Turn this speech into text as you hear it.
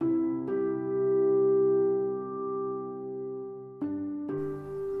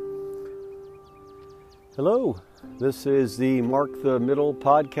Hello, this is the Mark the Middle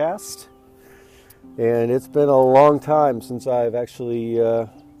podcast, and it's been a long time since I've actually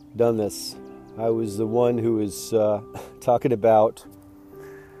done this. I was the one who was talking about,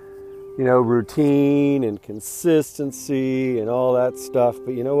 routine and consistency and all that stuff,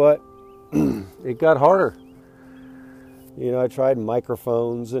 but you know what? It got harder. I tried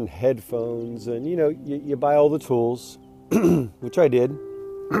microphones and headphones, and you buy all the tools, which I did.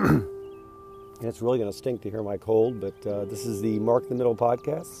 It's really going to stink to hear my cold, but this is the Mark the Middle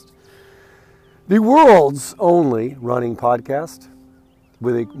podcast, the world's only running podcast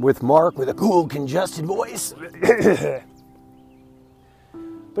with Mark with a cool, congested voice.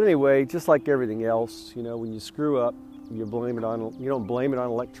 But anyway, just like everything else, when you screw up, you don't blame it on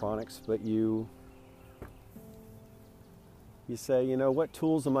electronics, but you say, what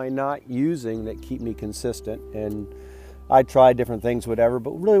tools am I not using that keep me consistent? And I tried different things, whatever,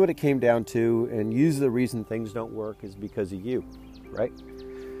 but really what it came down to, and usually the reason things don't work is because of you, right?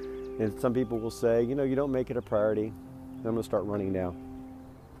 And some people will say, you don't make it a priority. I'm going to start running now.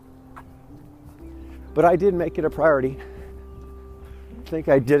 But I did make it a priority. I think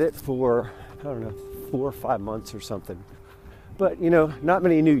I did it for, 4 or 5 months or something. But, not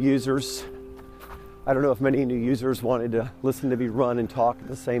many new users. I don't know if many new users wanted to listen to me run and talk at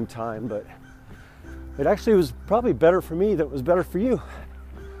the same time, but it actually was probably better for me than it was better for you,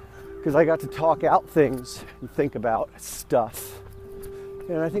 because I got to talk out things and think about stuff.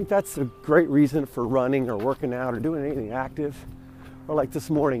 And I think that's a great reason for running or working out or doing anything active. Or like this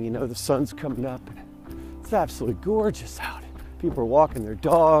morning, the sun's coming up. It's absolutely gorgeous out. People are walking their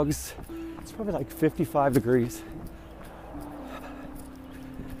dogs. It's probably like 55 degrees.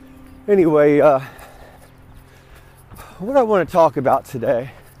 Anyway, what I want to talk about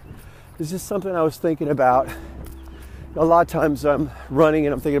today is just something I was thinking about. A lot of times I'm running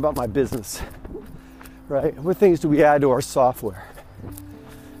and I'm thinking about my business, right? What things do we add to our software?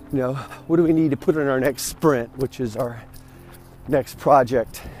 What do we need to put in our next sprint, which is our next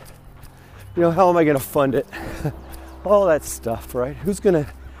project? How am I going to fund it? All that stuff, right? Who's going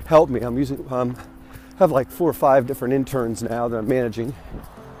to help me? I have like 4 or 5 different interns now that I'm managing.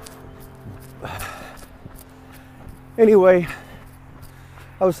 Anyway,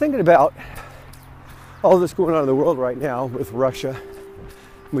 I was thinking about all this going on in the world right now with Russia,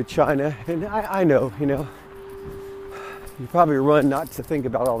 with China, and I know, you probably run not to think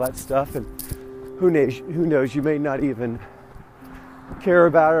about all that stuff, and who knows, you may not even care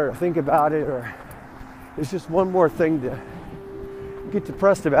about it or think about it, or it's just one more thing to get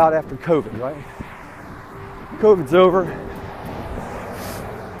depressed about after COVID, right? COVID's over,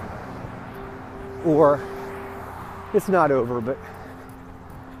 or it's not over, but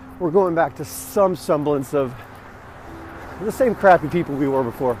we're going back to some semblance of the same crappy people we were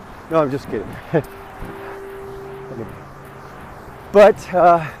before. No, I'm just kidding. But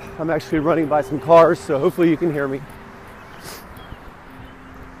I'm actually running by some cars, so hopefully you can hear me.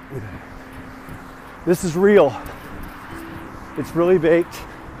 This is real. It's really baked.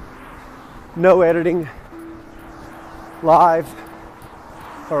 No editing. Live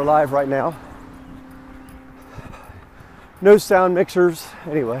right now. No sound mixers,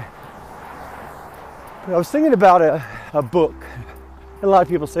 anyway. But I was thinking about a book. And a lot of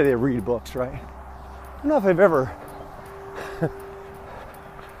people say they read books, right? I don't know if I've ever,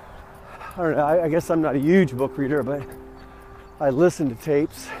 I guess I'm not a huge book reader, but I listen to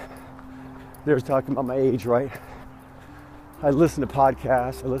tapes. There's talking about my age, right? I listen to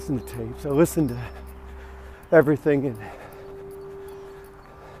podcasts, I listen to tapes, I listen to everything.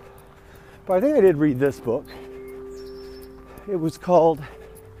 But I think I did read this book. It was called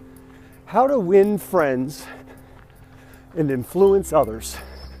How to Win Friends and Influence Others.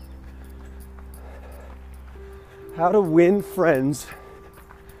 How to Win Friends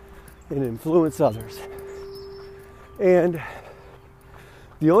and Influence Others. And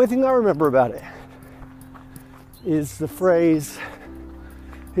the only thing I remember about it is the phrase,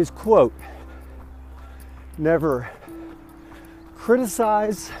 his quote, never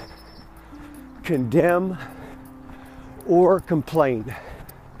criticize, condemn, or complain.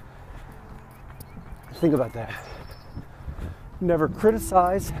 Think about that. Never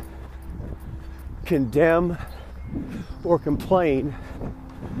criticize, condemn, or complain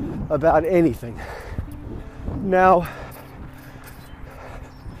about anything. Now,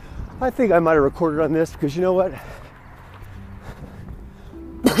 I think I might have recorded on this because you know what?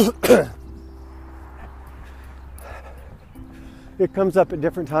 It comes up at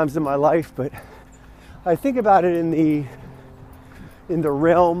different times in my life, but I think about it in the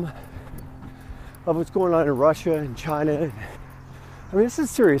realm of what's going on in Russia and China. I mean, this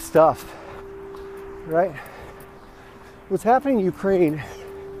is serious stuff. right? What's happening in Ukraine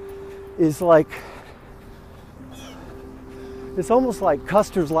is like, it's almost like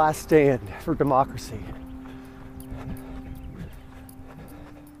Custer's last stand for democracy.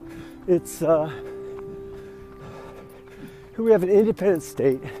 It's, here we have an independent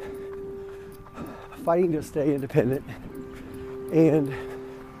state fighting to stay independent, and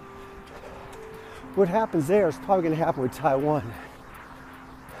what happens there is probably going to happen with Taiwan.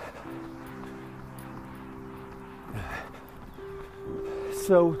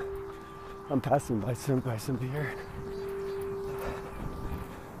 So I'm passing by some beer.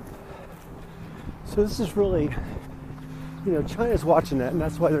 So this is really, China's watching that, and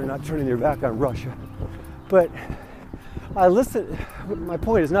that's why they're not turning their back on Russia. But my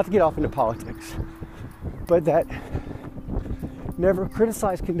point is not to get off into politics, but that never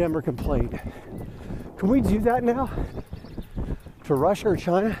criticize, condemn, or complain. Can we do that now? To Russia or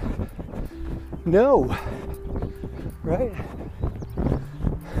China? No. Right?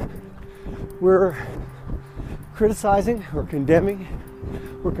 We're criticizing, we're condemning,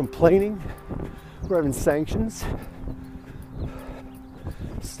 we're complaining, we're having sanctions,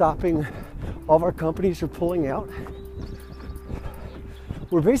 stopping all of our companies from pulling out.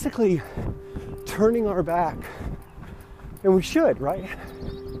 We're basically turning our back, and we should, right?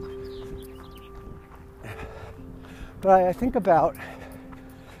 But I think about,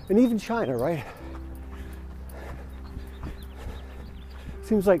 and even China, right?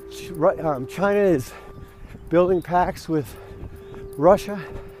 Seems like China is building pacts with Russia.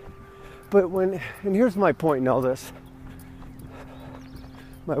 But and here's my point in all this.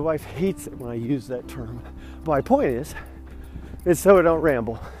 My wife hates it when I use that term. My point is so I don't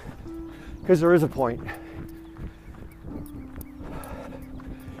ramble, because there is a point.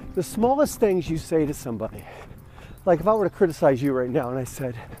 The smallest things you say to somebody, like if I were to criticize you right now and I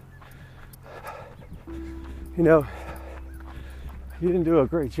said, you didn't do a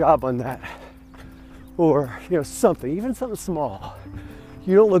great job on that, or something, even something small,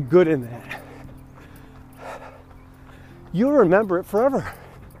 you don't look good in that, you'll remember it forever.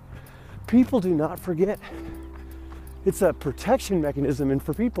 People do not forget. It's a protection mechanism, and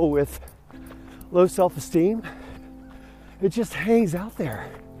for people with low self-esteem, it just hangs out there.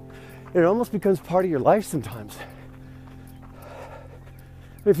 It almost becomes part of your life sometimes.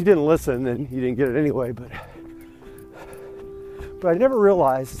 If you didn't listen, then you didn't get it anyway, but I never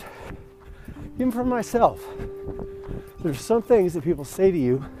realized, even for myself, there's some things that people say to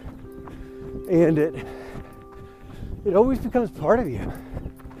you, and it always becomes part of you.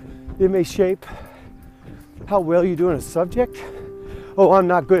 It may shape how well you do in a subject. Oh, I'm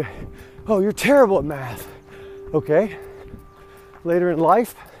not good. Oh, you're terrible at math. Okay. Later in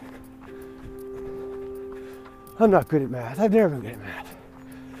life, I'm not good at math. I've never been good at math.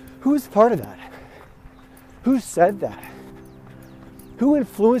 Who's part of that? Who said that? Who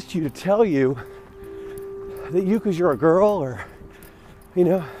influenced you to tell you that you, because you're a girl or,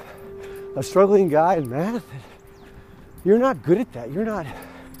 a struggling guy in math, you're not good at that? You're not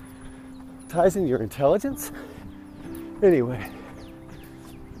ties into your intelligence? Anyway,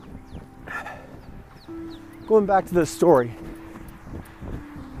 going back to this story,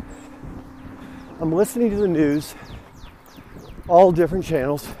 I'm listening to the news, all different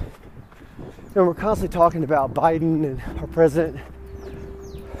channels, and we're constantly talking about Biden and our president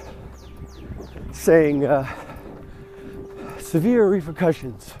saying severe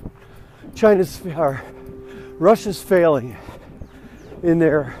repercussions. Russia's failing in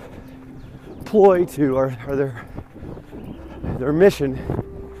their ploy to, or their mission.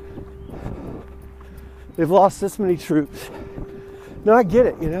 They've lost this many troops. Now I get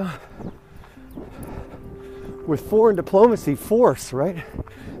it, with foreign diplomacy, force, right?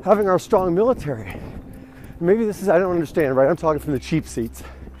 Having our strong military. Maybe this is, I don't understand, right? I'm talking from the cheap seats.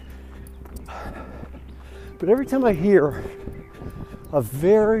 But every time I hear a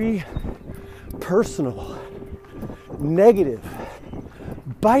very personal, negative,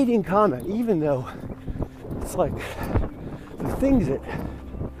 biting comment, even though it's like the things that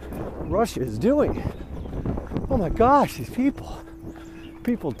Russia is doing, oh my gosh, these people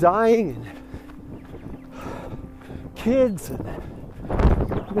dying, and kids, and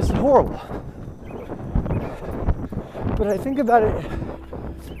it's horrible. But I think about it,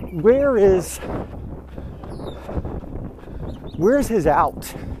 where's his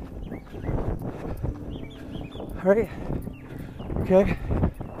out? Right? Okay.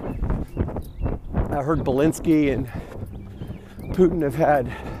 I heard Belinsky and Putin have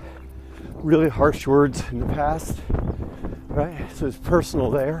had really harsh words in the past, right? So it's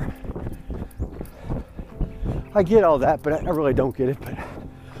personal there. I get all that, but I really don't get it. But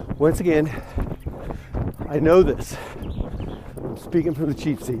once again, I know this. I'm speaking from the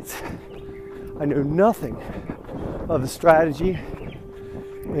cheap seats. I know nothing of the strategy,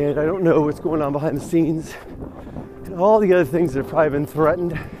 and I don't know what's going on behind the scenes and all the other things that have probably been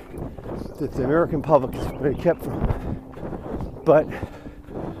threatened that the American public has been kept from. But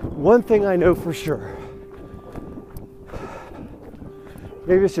one thing I know for sure,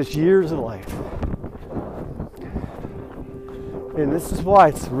 maybe it's just years of life, and this is why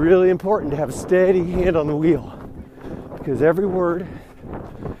it's really important to have a steady hand on the wheel, because every word,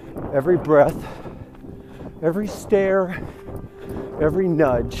 every breath, every stare, every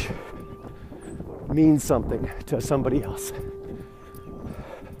nudge means something to somebody else.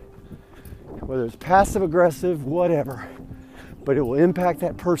 Whether it's passive aggressive, whatever, but it will impact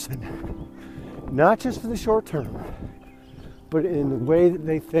that person, not just for the short term, but in the way that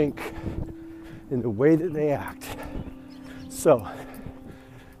they think, in the way that they act. So,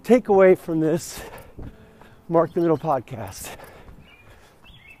 take away from this Mark the Middle podcast.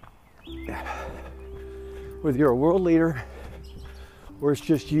 Whether you're a world leader or it's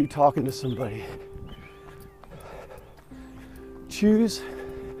just you talking to somebody, choose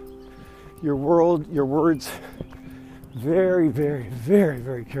your words very, very, very,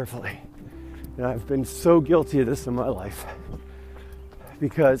 very carefully. And I've been so guilty of this in my life,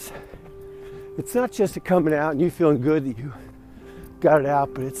 because it's not just it coming out and you feeling good that you got it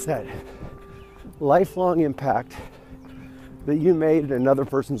out, but it's that lifelong impact that you made in another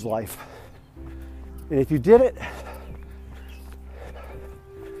person's life. And if you did it,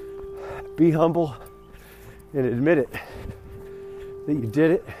 be humble and admit it, that you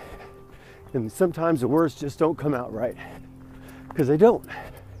did it. And sometimes the words just don't come out right, because they don't.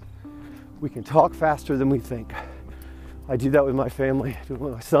 We can talk faster than we think. I do that with my family, I do it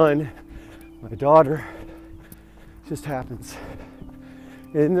with my son, my daughter. It just happens.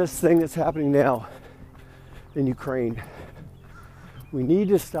 In this thing that's happening now in Ukraine, we need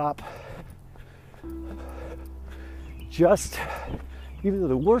to stop just, even though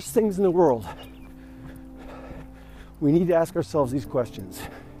the worst things in the world, we need to ask ourselves these questions.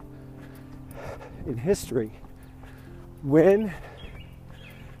 In history, when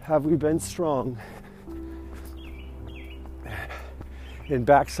have we been strong and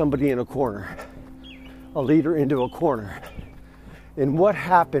backed somebody in a corner, a leader into a corner? And what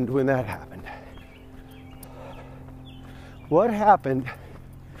happened when that happened? What happened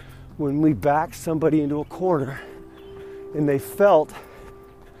when we backed somebody into a corner and they felt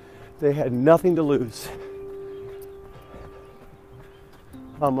they had nothing to lose?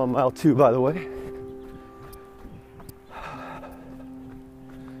 I'm on mile 2, by the way.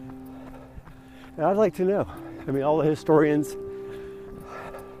 And I'd like to know. I mean, all the historians.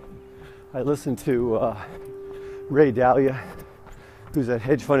 I listened to Ray Dalio, who's a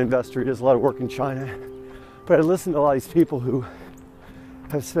hedge fund investor. He does a lot of work in China. But I listened to a lot of these people who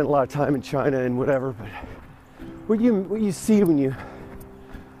have spent a lot of time in China and whatever. But what you see when you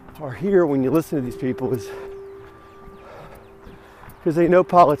are here, when you listen to these people, is because they know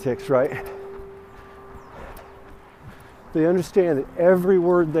politics, right? They understand that every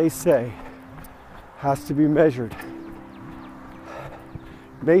word they say has to be measured.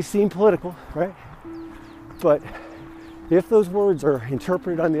 It may seem political, right? But if those words are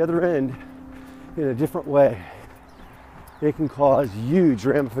interpreted on the other end in a different way, it can cause huge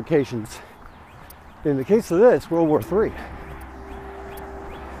ramifications. In the case of this, World War III.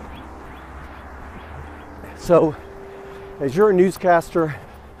 So, as you're a newscaster,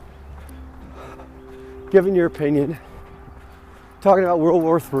 giving your opinion, talking about World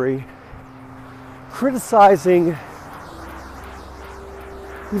War III, criticizing,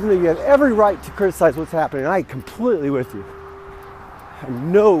 even though you have every right to criticize what's happening, I'm completely with you.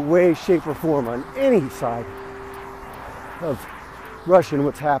 In no way, shape, or form on any side of Russia and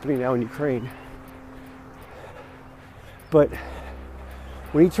what's happening now in Ukraine. But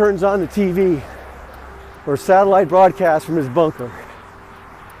when he turns on the TV or satellite broadcast from his bunker,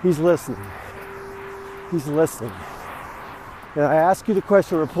 he's listening. He's listening. And I ask you the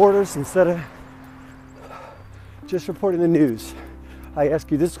question, reporters, instead of just reporting the news, I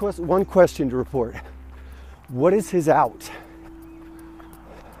ask you this one question to report. What is his out?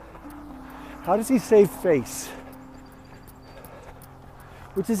 How does he save face?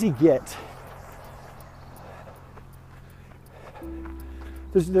 What does he get?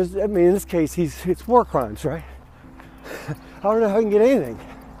 There's, I mean, in this case, it's war crimes, right? I don't know how he can get anything.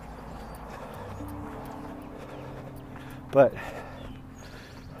 But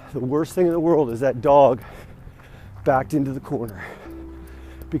the worst thing in the world is that dog backed into the corner,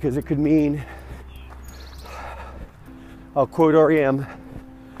 because it could mean, I'll quote REM,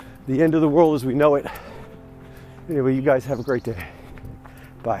 the end of the world as we know it Anyway, you guys have a great day.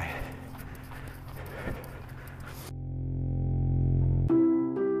 Bye.